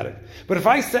problematic. But if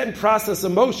I set and process a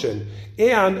motion,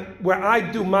 and where I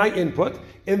do my input,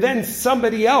 and then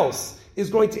somebody else is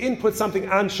going to input something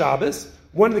on Shabbos,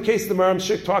 one of the cases the Maram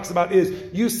Shik talks about is,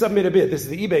 you submit a bid, this is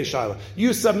the eBay Shaila,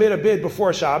 you submit a bid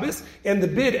before Shabbos, and the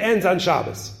bid ends on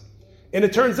Shabbos. And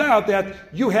it turns out that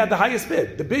you had the highest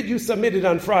bid. The bid you submitted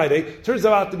on Friday turns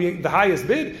out to be the highest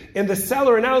bid, and the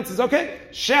seller announces, okay,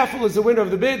 Shaffel is the winner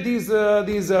of the bid,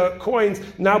 these coins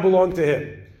now belong to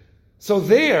him. So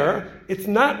there, it's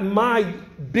not my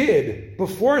bid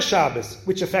before Shabbos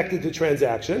which affected the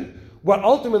transaction. What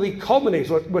ultimately culminates,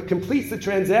 what completes the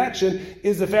transaction,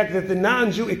 is the fact that the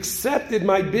non-Jew accepted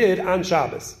my bid on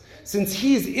Shabbos. Since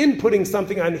he's inputting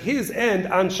something on his end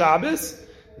on Shabbos,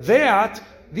 that,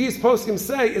 these poskim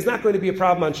say, is not going to be a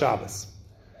problem on Shabbos.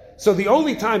 So the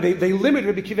only time they limit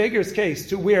Rabbi Akiva Eiger's case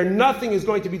to where nothing is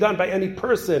going to be done by any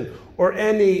person or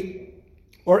any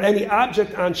or any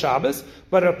object on Shabbos,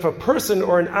 but if a person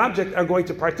or an object are going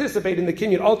to participate in the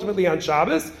kinyan ultimately on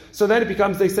Shabbos, so then it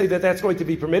becomes, they say that that's going to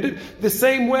be permitted. The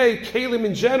same way, kalim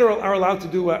in general are allowed to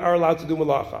do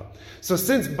malacha. So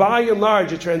since by and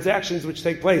large the transactions which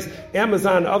take place,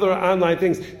 Amazon, other online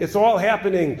things, it's all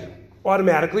happening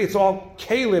automatically. It's all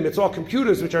kalim, it's all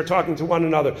computers which are talking to one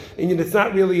another. And it's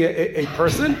not really a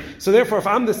person. So therefore, if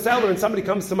I'm the seller and somebody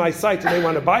comes to my site and they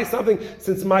want to buy something,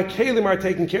 since my kalim are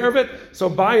taking care of it, so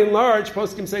by and large,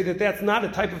 poskim say that that's not a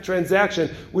type of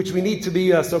transaction which we need to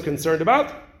be so concerned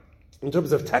about in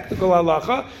terms of technical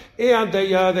halacha, and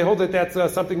they hold that that's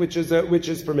something which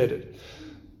is permitted.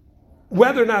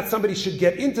 Whether or not somebody should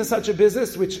get into such a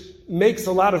business which makes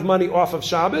a lot of money off of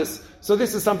Shabbos, so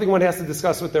this is something one has to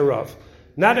discuss with their Rav.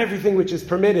 Not everything which is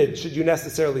permitted should you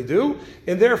necessarily do,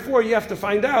 and therefore you have to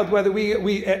find out whether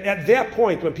we at that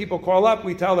point when people call up,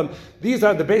 we tell them these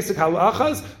are the basic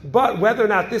halachas, but whether or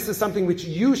not this is something which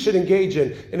you should engage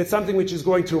in, and it's something which is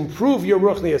going to improve your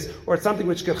ruchnius, or it's something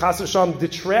which could chas v'shalom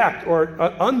detract or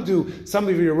undo some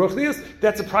of your ruchnius,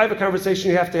 that's a private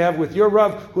conversation you have to have with your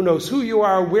Rav, who knows who you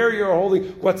are, where you're holding,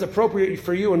 what's appropriate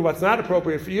for you and what's not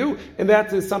appropriate for you, and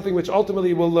that is something which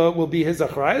ultimately will be his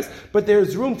achrayas. But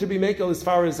there's room to be makel as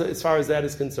far as that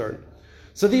is concerned.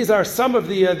 So these are some of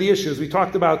the issues. We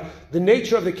talked about the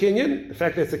nature of the kinyan, the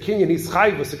fact that it's a kinyan, he's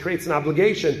chayvus, it creates an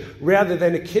obligation, rather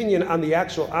than a kinyan on the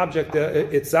actual object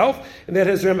itself, and that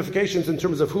has ramifications in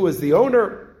terms of who is the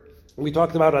owner. We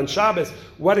talked about on Shabbos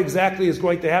what exactly is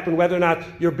going to happen, whether or not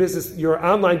your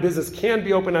online business can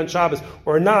be open on Shabbos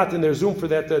or not, and there's room for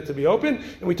that to be open.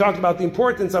 And we talked about the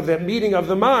importance of that meeting of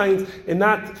the minds and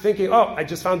not thinking, oh, I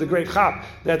just found a great chop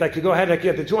that I could go ahead and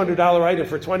get the $200 item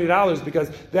for $20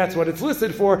 because that's what it's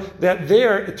listed for. That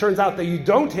there, it turns out that you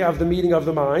don't have the meeting of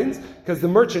the minds because the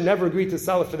merchant never agreed to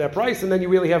sell it for that price, and then you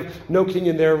really have no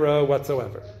kinyan there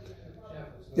whatsoever.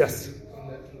 Yes?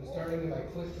 Starting, I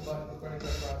clicked the button, the credit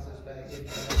card process back in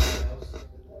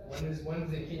when is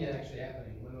the kinyan actually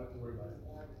happening? When do I have to worry about it?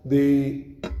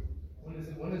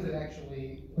 When is it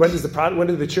actually? When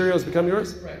do the Cheerios become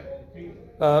yours? Right.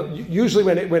 Usually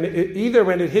when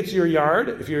it hits your yard,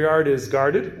 if your yard is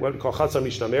guarded, what we call chatzar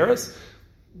mishtameres,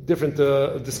 different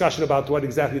discussion about what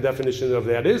exactly the definition of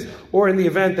that is, or in the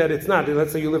event that it's not.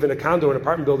 Let's say you live in a condo or an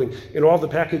apartment building, and all the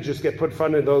packages get put in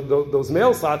front of those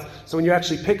mail slots, so when you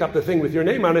actually pick up the thing with your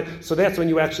name on it, so that's when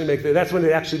you actually that's when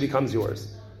it actually becomes yours.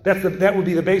 That would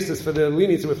be the basis for the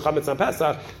leniency with Chametz on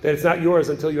Pesach, that it's not yours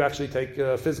until you actually take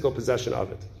physical possession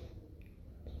of it.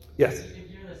 Yes? If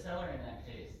you're the seller in that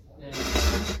case, then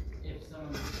if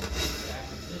someone makes the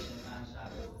acquisition on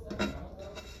Shabbos,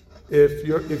 If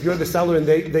you're the seller and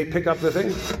they pick up the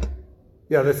thing,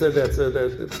 yeah, that's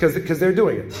because they're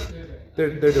doing it. They're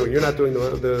doing it. You're not doing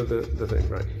the thing,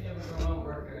 right? If you have a remote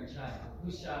worker in China,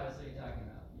 whose Shabbos are you talking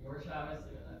about? Your Shabbos?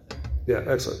 Yeah,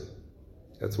 excellent.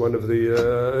 That's one of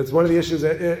the issues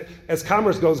as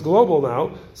commerce goes global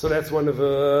now. So that's one of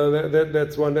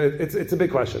it's a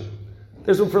big question.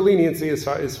 There's room for leniency as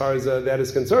far as that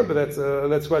is concerned, but that's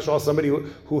a question. Also, somebody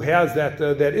who has that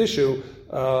issue.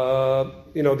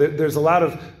 There's a lot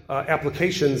of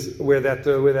applications where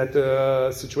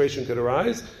that situation could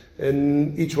arise,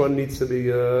 and each one needs to be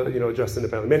addressed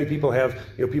independently. Many people have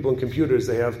people in computers.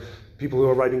 They have people who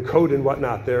are writing code and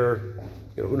whatnot. They're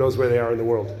who knows where they are in the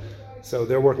world. So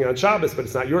they're working on Shabbos, but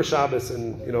it's not your Shabbos,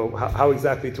 and how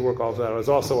exactly to work all of that is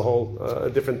also a whole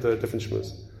different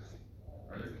shmooze.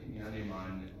 Are there kinyanim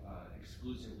on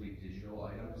exclusively digital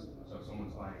items? So if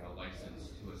someone's buying a license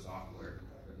to a software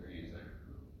that they're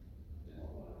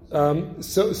using?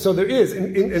 So there is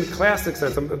in classic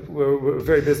sense. We're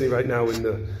very busy right now in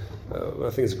the. I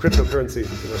think it's cryptocurrency,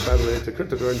 related to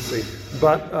cryptocurrency.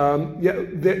 But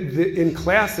in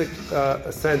classic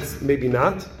sense, maybe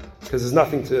not. Because there's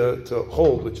nothing to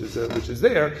hold, which is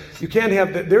there. You can't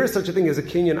have. There is such a thing as a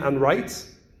kinyan on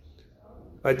rights.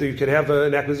 Right? You could have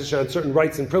an acquisition on certain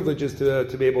rights and privileges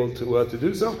to be able to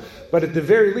do so. But at the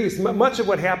very least, much of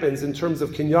what happens in terms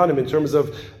of kinyanim, in terms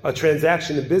of a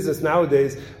transaction in business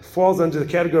nowadays, falls under the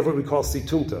category of what we call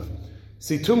situmta.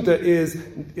 Situmta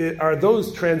are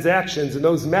those transactions and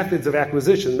those methods of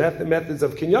acquisition, methods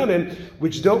of kinyanim,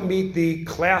 which don't meet the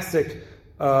classic.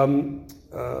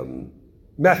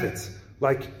 Methods,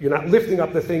 like you're not lifting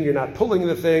up the thing, you're not pulling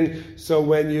the thing. So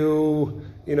when you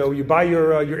buy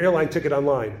your airline ticket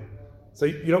online, so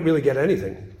you don't really get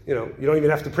anything. You don't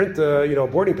even have to print a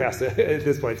boarding pass at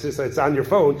this point. It's on your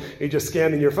phone. You just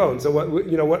scan in your phone. So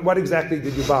what exactly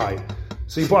did you buy?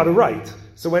 So you bought a right.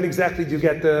 So when exactly do you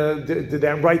get did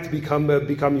that right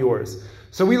become yours?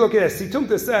 So we look at it.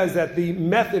 Situmta says that the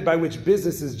method by which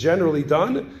business is generally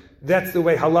done, that's the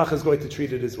way halacha is going to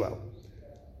treat it as well.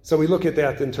 So we look at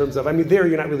that in terms of, there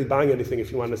you're not really buying anything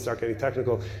if you want to start getting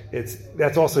technical.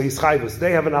 That's also hischayvus.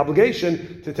 They have an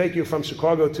obligation to take you from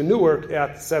Chicago to Newark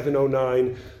at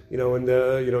 7:09, and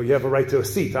you have a right to a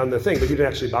seat on the thing, but you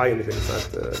didn't actually buy anything. It's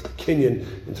not kinyan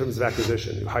in terms of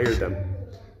acquisition. You hired them.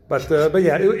 But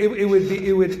yeah,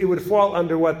 it would fall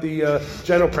under what the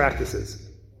general practice is.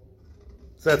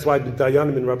 So that's why the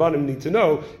Dayanim and Rabbanim need to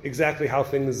know exactly how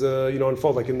things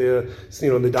unfold. Like in the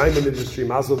in the diamond industry,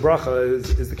 Mazel Bracha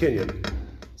is the kinyan.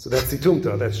 So that's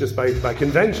Situmta. That's just by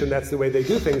convention. That's the way they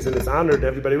do things, and it's honored.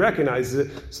 Everybody recognizes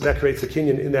it. So that creates a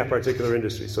kinyan in that particular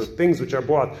industry. So things which are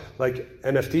bought like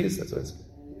NFTs. That's what it's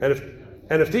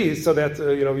NFTs. So that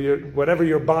whatever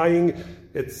you're buying,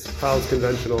 it follows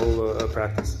conventional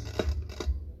practice.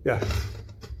 Yeah.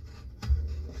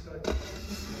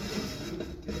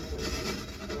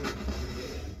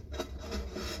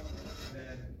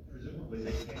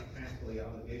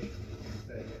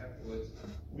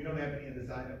 We don't have any of this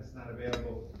item, it's not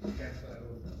available, cancel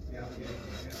the obligation.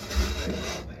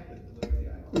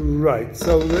 Right,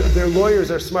 so their lawyers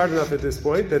are smart enough at this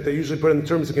point that they usually put in the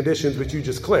terms and conditions which you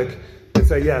just click and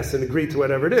say yes and agree to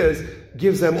whatever it is,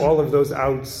 gives them all of those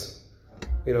outs,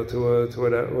 to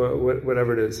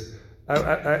whatever it is.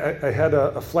 I had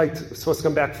a flight supposed to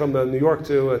come back from New York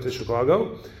to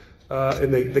Chicago,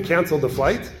 and they canceled the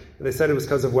flight. And they said it was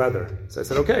because of weather. So I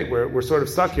said, okay, we're sort of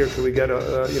stuck here. Can we get a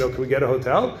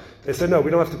hotel? They said, no,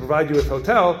 we don't have to provide you with a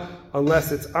hotel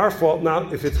unless it's our fault,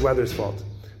 not if it's weather's fault.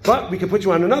 But we can put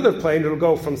you on another plane. It'll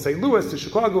go from St. Louis to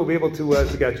Chicago. We'll be able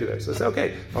to get you there. So I said,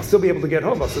 okay, I'll still be able to get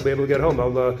home. I'll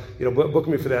book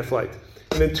me for that flight.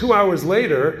 And then 2 hours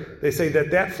later, they say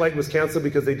that flight was canceled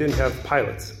because they didn't have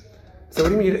pilots. So what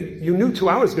do you mean? You knew 2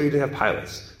 hours ago you didn't have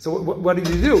pilots. So what did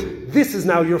you do? This is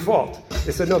now your fault.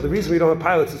 They said, no, the reason we don't have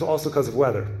pilots is also because of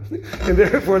weather. And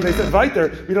therefore they said,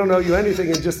 Weiter, we don't owe you anything,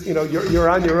 and just, you're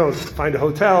on your own. Find a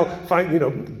hotel,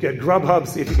 get Grubhub,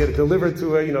 see if you get it delivered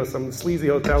to some sleazy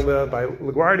hotel by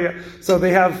LaGuardia. So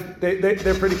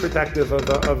they're pretty protective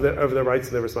of their rights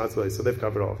and their responsibilities. So they've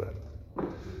covered all of that.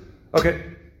 Okay.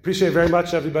 Appreciate very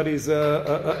much everybody's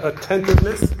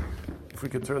attentiveness. If we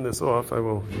could turn this off, I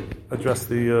will address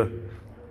the